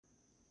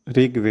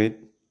Rigveda,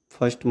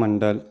 first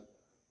mandal,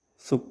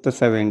 sukta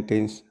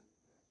 17,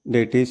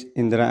 Deities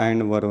Indra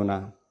and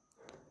Varuna.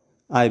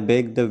 I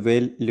beg the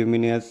well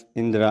luminous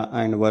Indra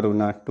and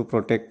Varuna to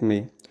protect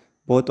me.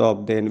 Both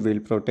of them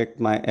will protect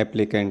my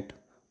applicant.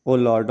 O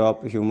Lord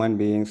of human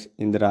beings,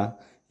 Indra,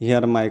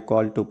 hear my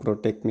call to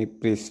protect me,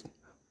 priest.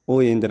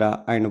 O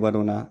Indra and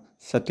Varuna,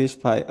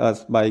 satisfy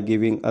us by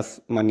giving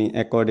us money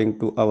according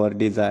to our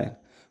desire.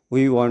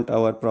 We want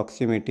our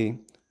proximity.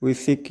 We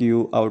seek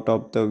you out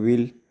of the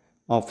will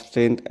of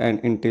strength and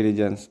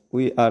intelligence.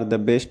 We are the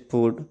best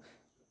food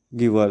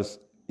givers.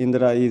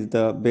 Indra is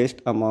the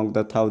best among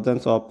the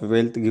thousands of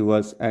wealth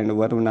givers, and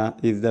Varuna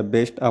is the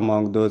best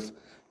among those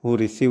who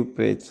receive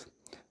praise.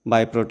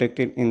 By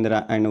protecting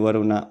Indra and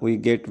Varuna, we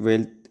get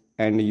wealth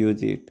and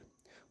use it.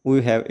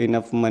 We have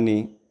enough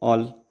money,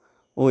 all.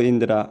 O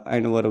Indra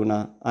and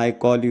Varuna, I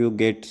call you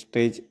get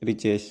stage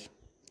riches.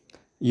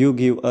 You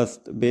give us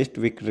the best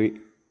victory.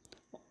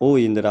 O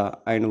Indra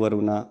and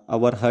Varuna,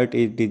 our heart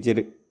is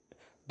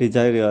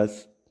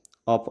desirous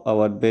of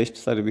our best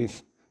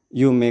service.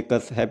 You make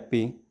us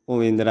happy,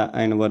 O Indra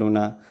and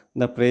Varuna,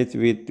 the praise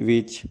with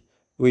which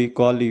we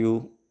call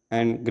you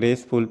and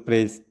graceful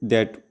praise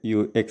that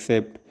you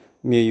accept.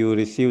 May you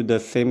receive the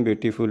same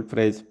beautiful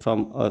praise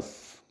from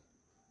us.